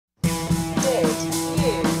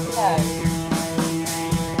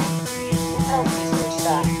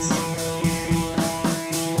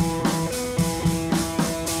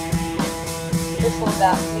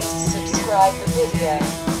that, please subscribe the video.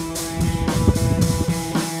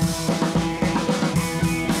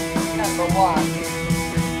 Number 1.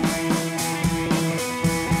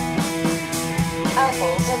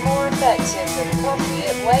 Apples are more effective than coffee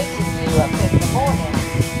at waking you up in the morning.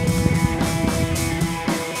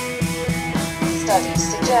 Studies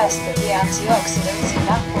suggest that the antioxidants in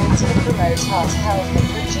apples can promote heart health and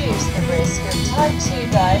reduce the risk of type 2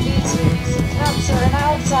 diabetes, cancer and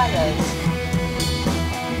Alzheimer's.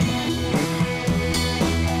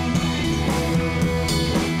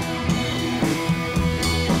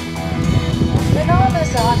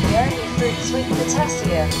 Bananas aren't the only fruits with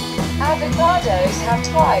potassium. Avocados have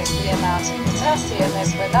twice the amount of potassium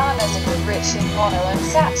as bananas and are rich in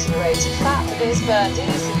monounsaturated fat that is burned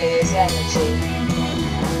easily as energy.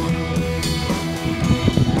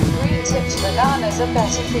 Green-tipped bananas are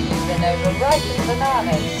better for you than overripened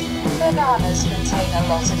bananas. Bananas contain a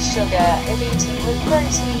lot of sugar. If eaten with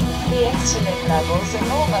protein, the insulin levels are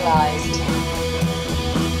normalized.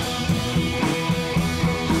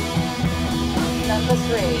 Number 3.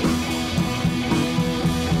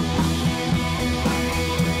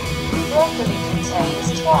 Broccoli contains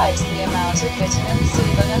twice the amount of vitamin C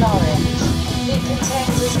than an orange. It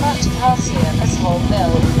contains as much calcium as whole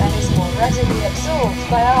milk and is more readily absorbed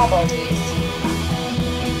by our bodies.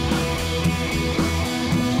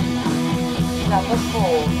 Number 4.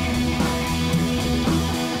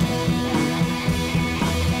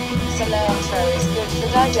 Cilantro is good for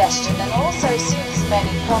digestion and also soothes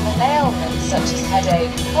many common ailments such as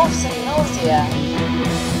headache, coughs and nausea.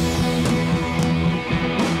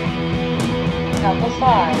 Number 5.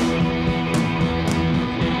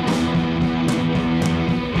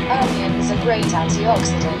 Onions are great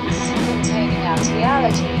antioxidants, containing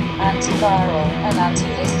anti-allergy, antiviral, and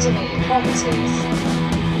antihistamine properties.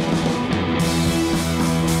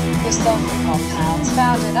 The sulfur compounds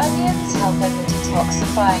found in onions help in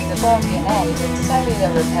detoxifying the body and aid in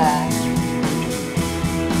cellular repair.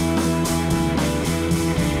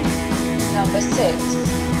 Number 6.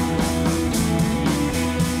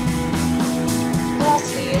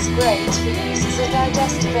 Parsley is great for use as a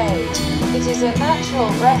digestive aid. It is a natural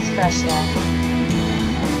breath freshener.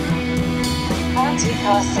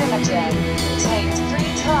 Anti-carcinogen, contains 3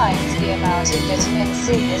 times the amount of vitamin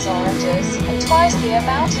C as oranges and twice the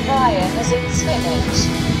amount of iron as in spinach.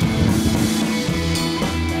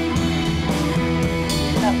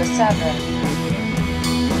 Number 7.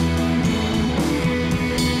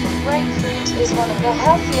 Grapefruit is one of the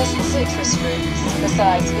healthiest citrus fruits,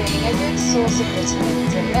 besides being a good source of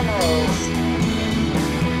vitamins and minerals.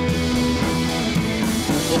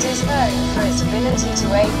 It is known for its ability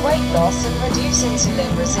to aid weight loss and reduce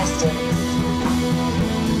insulin resistance.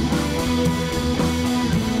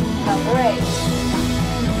 Number 8.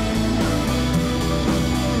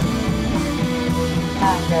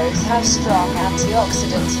 Mangoes have strong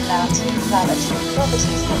antioxidant and anti-inflammatory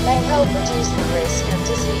properties that may help reduce the risk of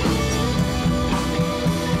disease.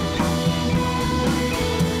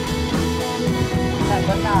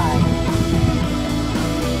 Number 9.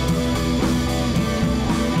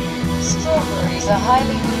 Strawberries are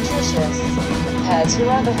highly nutritious. Compared to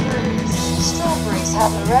other fruits, strawberries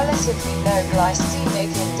have a relatively low glycemic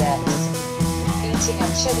index. Eating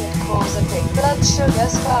them shouldn't cause a big blood sugar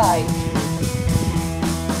spike.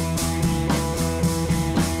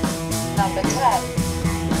 Number 10.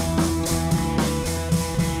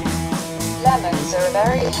 Lemons are a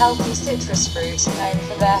very healthy citrus fruit known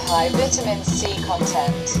for their high vitamin C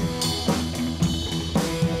content.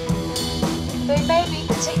 They may be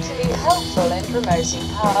particularly helpful in promoting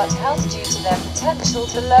heart health due to their potential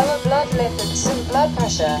to lower blood lipids and blood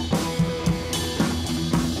pressure.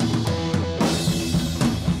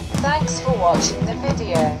 Thanks for watching the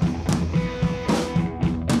video.